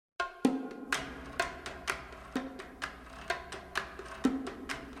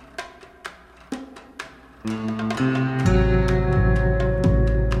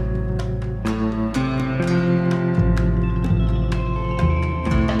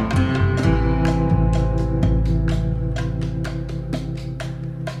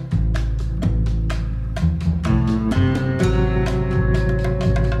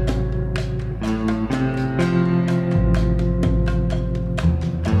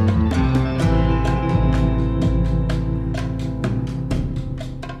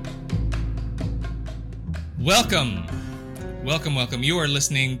Welcome. You are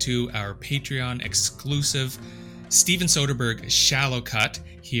listening to our Patreon exclusive Steven Soderbergh Shallow Cut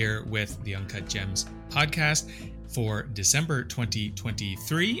here with the Uncut Gems podcast for December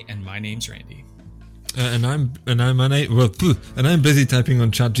 2023, and my name's Randy. And I'm busy typing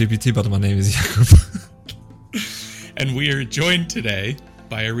on ChatGPT, but my name is Jakob. And we are joined today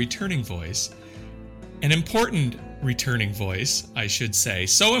by a returning voice, an important returning voice, I should say.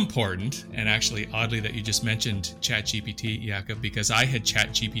 So important, and actually oddly that you just mentioned ChatGPT, Jakob, because I had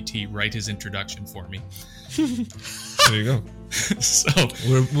ChatGPT write his introduction for me. There you go. So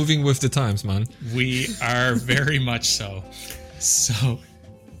we're moving with the times, man. We are very much so. So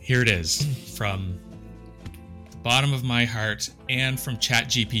here it is from the bottom of my heart and from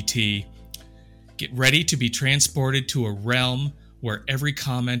ChatGPT. Get ready to be transported to a realm where every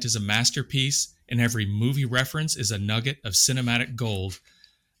comment is a masterpiece and every movie reference is a nugget of cinematic gold.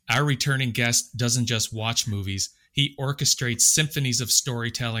 Our returning guest doesn't just watch movies, he orchestrates symphonies of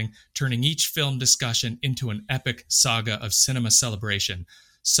storytelling, turning each film discussion into an epic saga of cinema celebration.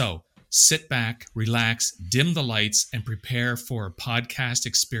 So, sit back, relax, dim the lights, and prepare for a podcast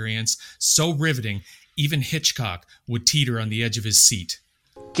experience so riveting, even Hitchcock would teeter on the edge of his seat.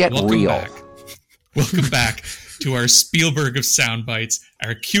 Welcome back. Welcome back to our Spielberg of sound bites,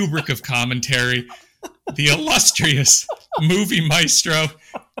 our Kubrick of commentary, the illustrious movie maestro,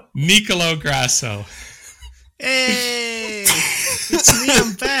 Nicolo Grasso. Hey, it's me,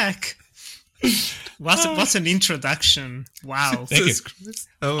 I'm back. What an introduction. Wow. Thank you.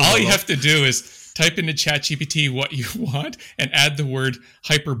 All you have to do is type into ChatGPT what you want and add the word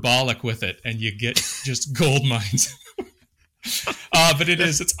hyperbolic with it, and you get just gold mines. But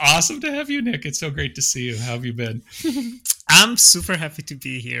it's awesome to have you, Nick. It's so great to see you. How have you been? I'm super happy to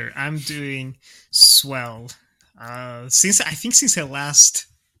be here. I'm doing swell. Since I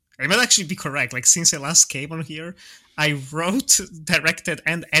might actually be correct. Like, since I last came on here, I wrote, directed,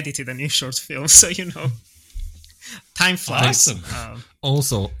 and edited a new short film. So, time flies. Awesome.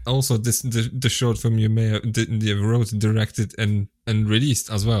 Also, the short film you wrote, directed, and released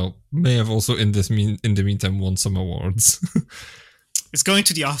as well may have also in the meantime won some awards. It's going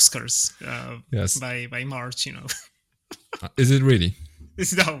to the Oscars. Yes. By March. Is it really?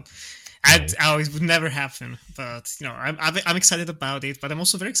 No. It would never happen, but I'm excited about it. But I'm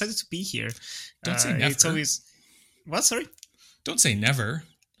also very excited to be here. Don't say never. It's always what? Sorry. Don't say never.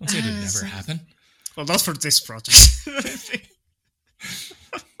 Don't say it'd never happen. Well, not for this project.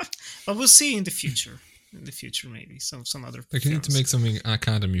 But we'll see in the future. In the future, maybe some other. Like, you need to make something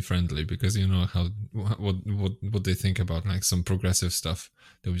academy friendly, because you know what they think about like some progressive stuff.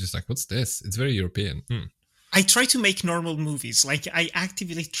 They were just like, "What's this? It's very European." I try to make normal movies. Like, I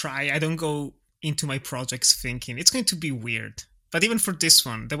actively try. I don't go into my projects thinking it's going to be weird. But even for this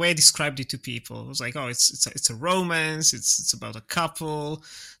one, the way I described it to people, it was like, oh, it's a romance. It's about a couple.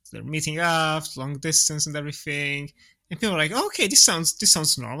 They're meeting up, long distance and everything. And people were like, oh, okay, this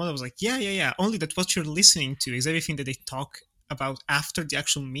sounds normal. I was like, yeah. Only that what you're listening to is everything that they talk about after the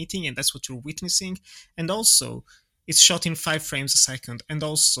actual meeting, and that's what you're witnessing. And also, it's shot in 5 frames a second, and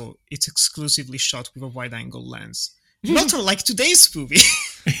also it's exclusively shot with a wide-angle lens. Not unlike today's movie.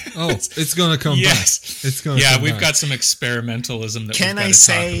 Oh, it's gonna come back. It's gonna. Yeah, come we've back. got some experimentalism that we've got to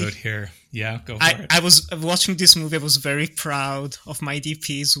talk about here. Yeah, go for it. I was watching this movie. I was very proud of my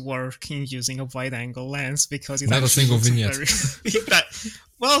DP's work in using a wide-angle lens, because it not a single vignette. Just a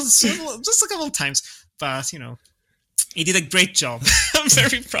couple of times, but he did a great job. I'm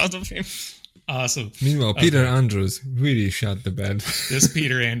very proud of him. Awesome. Meanwhile, Peter Andrews really shot the bed. This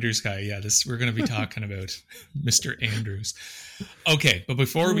Peter Andrews guy, we're going to be talking about Mr. Andrews. Okay, but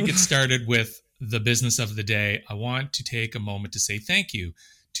before we get started with the business of the day, I want to take a moment to say thank you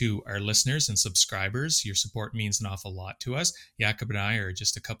to our listeners and subscribers. Your support means an awful lot to us. Jakob and I are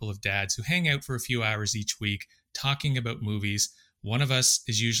just a couple of dads who hang out for a few hours each week talking about movies. One of us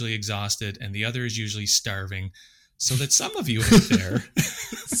is usually exhausted and the other is usually starving, so that some of you out there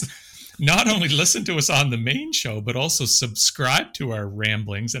not only listen to us on the main show, but also subscribe to our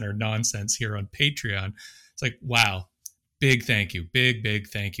ramblings and our nonsense here on Patreon. It's like, wow, big thank you. Big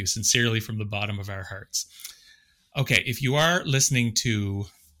thank you. Sincerely from the bottom of our hearts. Okay, if you are listening to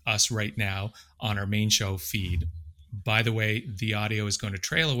us right now on our main show feed, by the way, the audio is going to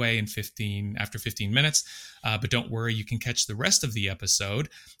trail away after 15 minutes, but don't worry, you can catch the rest of the episode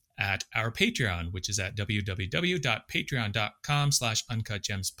at our Patreon, which is at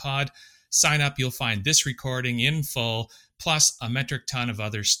www.patreon.com/uncutgemspod. Sign up, you'll find this recording in full, plus a metric ton of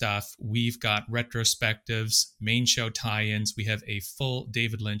other stuff. We've got retrospectives, main show tie-ins. We have a full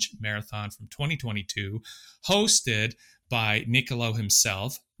David Lynch marathon from 2022, hosted by Nicolo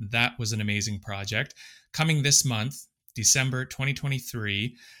himself. That was an amazing project. Coming this month, December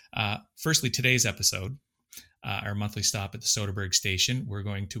 2023, firstly, today's episode, our monthly stop at the Soderbergh station.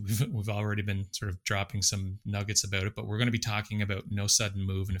 We've already been sort of dropping some nuggets about it, but we're going to be talking about No Sudden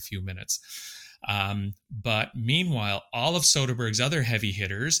Move in a few minutes. But meanwhile, all of Soderbergh's other heavy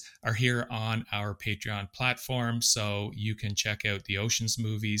hitters are here on our Patreon platform, so you can check out the Oceans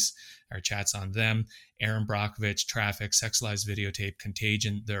movies, our chats on them. Aaron Brockovich, Traffic, Sexualized Videotape,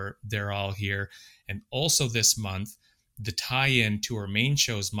 Contagion, they're all here. And also this month, the tie-in to our main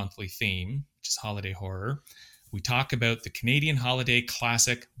show's monthly theme, which is holiday horror, we talk about the Canadian holiday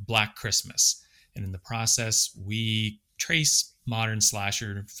classic Black Christmas. And in the process, we trace modern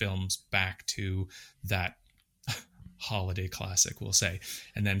slasher films back to that holiday classic, we'll say.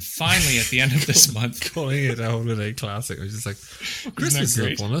 And then finally, at the end of this month... Calling it a holiday classic. I was just like, Christmas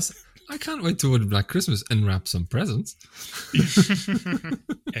is upon us. I can't wait to watch Black Christmas and wrap some presents.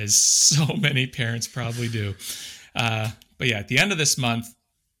 As so many parents probably do. But yeah, at the end of this month,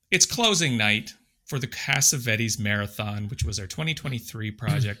 it's closing night for the Cassavetes Marathon, which was our 2023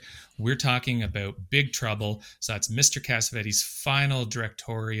 project. We're talking about Big Trouble. So that's Mr. Cassavetes' final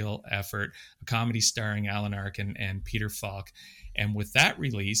directorial effort, a comedy starring Alan Arkin and Peter Falk. And with that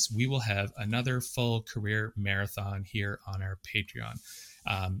release, we will have another full career marathon here on our Patreon.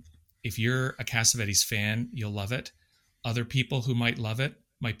 If you're a Cassavetes fan, you'll love it. Other people who might love it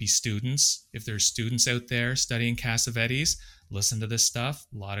might be students. If there's students out there studying Cassavetes, listen to this stuff.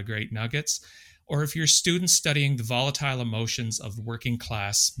 A lot of great nuggets. Or if you're students studying the volatile emotions of working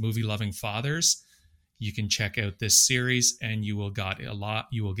class movie-loving fathers, you can check out this series and you will get a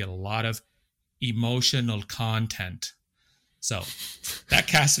lot of emotional content. So that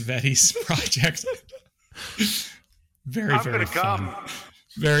Cassavetes project, very, very fun.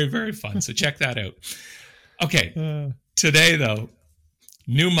 Very, very fun. So check that out. Okay. Today, though,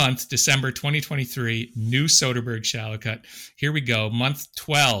 new month, December 2023, new Soderbergh Shallow Cut. Here we go. Month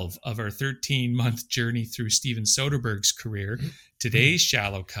 12 of our 13-month journey through Steven Soderbergh's career. Today's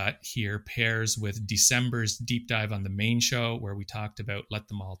Shallow Cut here pairs with December's deep dive on the main show where we talked about Let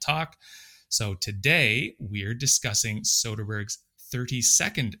Them All Talk. So today we're discussing Soderbergh's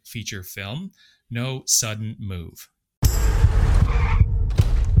 32nd feature film, No Sudden Move.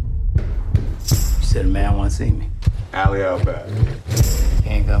 You said a man want to see me. Alley out back. He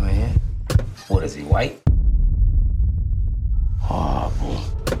ain't coming in. What is he, white? Oh, boy.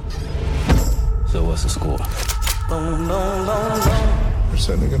 So what's the score? We're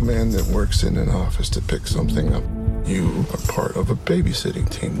sending a man that works in an office to pick something up. You are part of a babysitting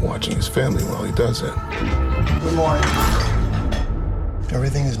team watching his family while he does it. Good morning.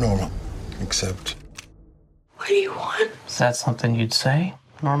 Everything is normal, except... What do you want? Is that something you'd say?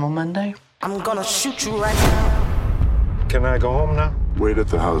 Normal Monday? I'm gonna shoot you right now. Can I go home now? Wait at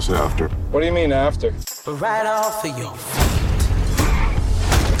the house after. What do you mean after? Right off of your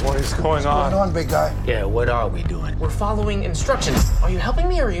What is going on? Come on, big guy. Yeah, what are we doing? We're following instructions. Are you helping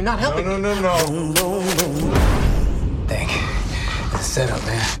me or are you not helping me? No. Thank you. Set up,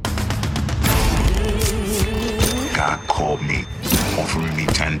 man. God called me, offering me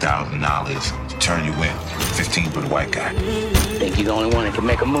 $10,000 to turn you in. 15 for the white guy. Think you're the only one that can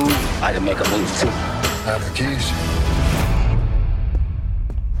make a move? I can make a move, too. Have the keys.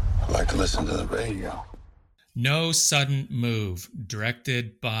 I like to listen to the radio. No Sudden Move,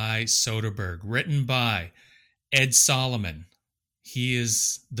 directed by Soderbergh, written by Ed Solomon. He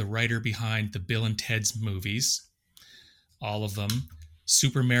is the writer behind the Bill and Ted's movies, all of them.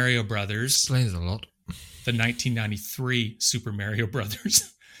 Super Mario Brothers. Explains a lot. The 1993 Super Mario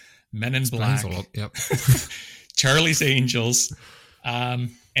Brothers. Men in Explains Black. a lot, yep. Charlie's Angels. And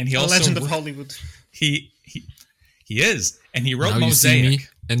he also... Legend of Hollywood. He is. And he wrote Now You See Me, Mosaic.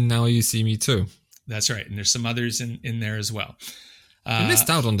 and Now You See Me Too. That's right. And there's some others in there as well. I missed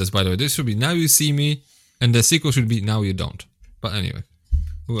out on this, by the way. This should be Now You See Me, and the sequel should be Now You Don't. But anyway,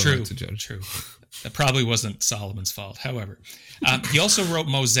 who am I to judge? True. That probably wasn't Solomon's fault. However, he also wrote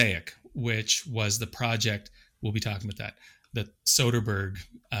Mosaic, which was the project, we'll be talking about that Soderbergh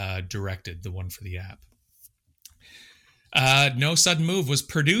directed, the one for the app. No Sudden Move was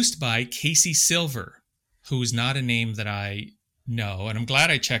produced by Casey Silver, who is not a name that I know. And I'm glad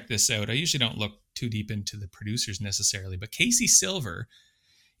I checked this out. I usually don't look too deep into the producers necessarily, but Casey Silver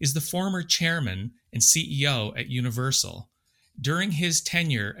is the former chairman and CEO at Universal. During his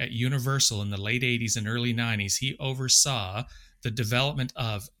tenure at Universal in the late 80s and early 90s, he oversaw the development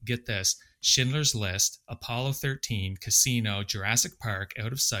of, get this, Schindler's List, Apollo 13, Casino, Jurassic Park,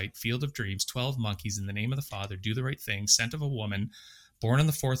 Out of Sight, Field of Dreams, 12 Monkeys, In the Name of the Father, Do the Right Thing, Scent of a Woman, Born on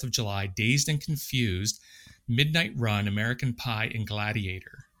the 4th of July, Dazed and Confused, Midnight Run, American Pie, and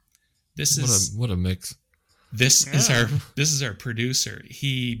Gladiator. What a mix. This is our producer.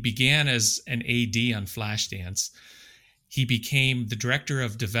 He began as an AD on Flashdance. He became the director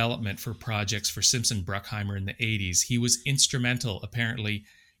of development for projects for Simpson Bruckheimer in the 80s. He was instrumental, apparently,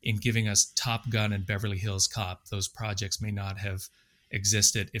 in giving us Top Gun and Beverly Hills Cop. Those projects may not have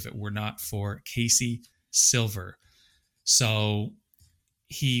existed if it were not for Casey Silver. So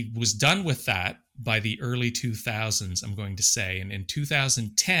he was done with that by the early 2000s, I'm going to say. And in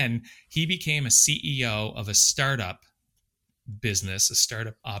 2010, he became a CEO of a startup business, a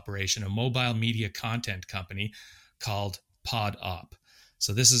startup operation, a mobile media content company called PodOp.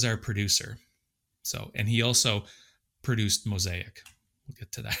 So this is our producer. And he also produced Mosaic. We'll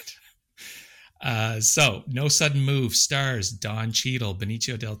get to that. So No Sudden Move stars Don Cheadle,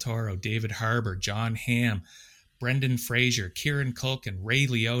 Benicio del Toro, David Harbour, John Hamm, Brendan Fraser, Kieran Culkin, Ray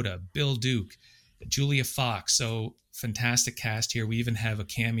Liotta, Bill Duke, Julia Fox. So fantastic cast here. We even have a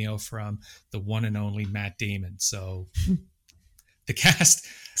cameo from the one and only Matt Damon. So the cast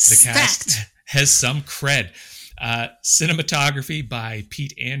has some cred. Cinematography by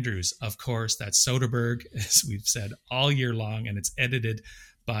Pete Andrews, of course. That's Soderbergh, as we've said all year long, and it's edited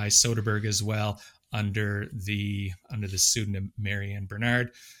by Soderbergh as well under the pseudonym Marianne Bernard.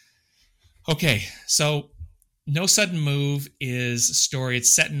 Okay, so No Sudden Move is a story.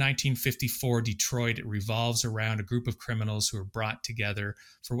 It's set in 1954 Detroit. It revolves around a group of criminals who are brought together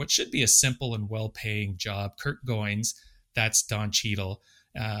for what should be a simple and well-paying job. Kurt Goins, that's Don Cheadle,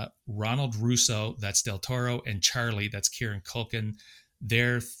 Ronald Russo, that's Del Toro, and Charlie, that's Kieran Culkin.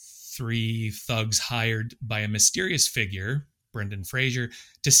 They're three thugs hired by a mysterious figure, Brendan Fraser,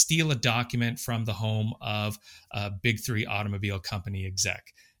 to steal a document from the home of a Big Three automobile company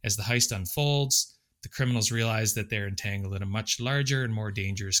exec. As the heist unfolds, the criminals realize that they're entangled in a much larger and more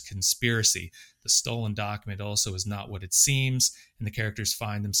dangerous conspiracy. The stolen document also is not what it seems, and the characters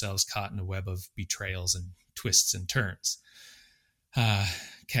find themselves caught in a web of betrayals and twists and turns.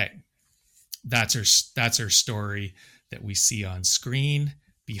 Okay, that's our story that we see on screen.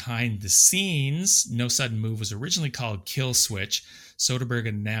 Behind the scenes, No Sudden Move was originally called Kill Switch. Soderbergh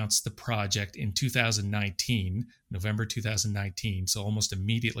announced the project in 2019, November 2019, so almost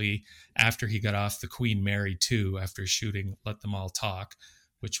immediately after he got off the Queen Mary 2 after shooting Let Them All Talk,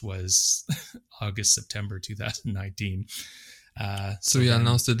 which was September 2019. So he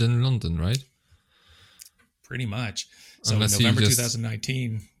announced it in London, right? Pretty much. So Unless in November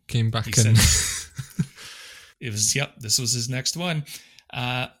 2019, came back he and said this was his next one.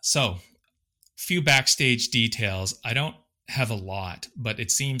 So few backstage details. I don't have a lot, but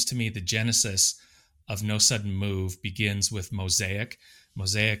it seems to me the genesis of No Sudden Move begins with Mosaic.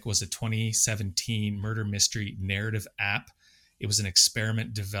 Mosaic was a 2017 murder mystery narrative app. It was an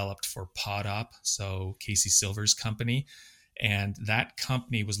experiment developed for PodOp, so Casey Silver's company. And that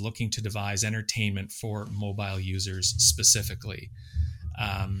company was looking to devise entertainment for mobile users specifically.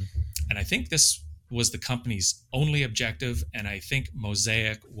 And I think this was the company's only objective, and I think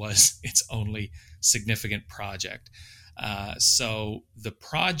Mosaic was its only significant project. So the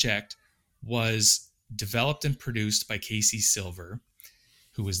project was developed and produced by Casey Silver,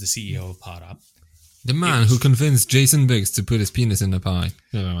 who was the CEO of PodOp. the man who convinced Jason Biggs to put his penis in a pie.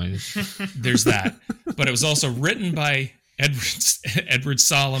 There's that. But it was also written by Edward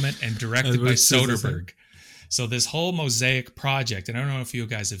Solomon and directed by Soderbergh. So this whole Mosaic project, and I don't know if you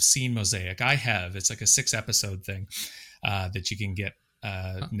guys have seen Mosaic. I have. It's like a 6-episode thing that you can get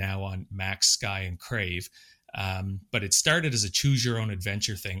now on Max, Sky, and Crave. But it started as a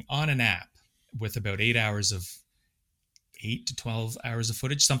choose-your-own-adventure thing on an app with about 8 to 12 hours of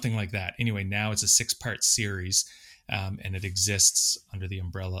footage, something like that. Anyway, now it's a 6-part series, and it exists under the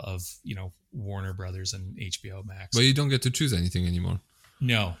umbrella of, Warner Brothers and HBO Max. But you don't get to choose anything anymore.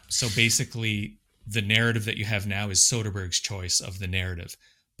 No. So basically, the narrative that you have now is Soderbergh's choice of the narrative.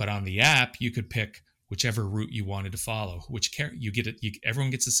 But on the app, you could pick whichever route you wanted to follow. Everyone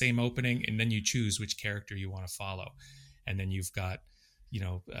gets the same opening, and then you choose which character you want to follow. And then you've got,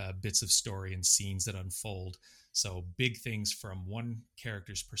 bits of story and scenes that unfold. So big things from one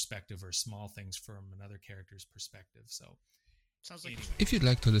character's perspective or small things from another character's perspective. So sounds like. If you'd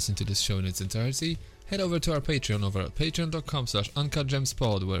like to listen to this show in its entirety, head over to our Patreon over at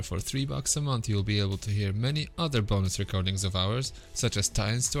patreon.com/uncutgemspod, where for $3 a month you'll be able to hear many other bonus recordings of ours, such as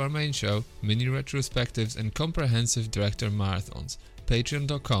tie-ins to our main show, mini retrospectives, and comprehensive director marathons.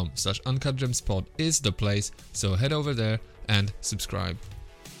 Patreon.com/uncutgemspod is the place, so head over there and subscribe.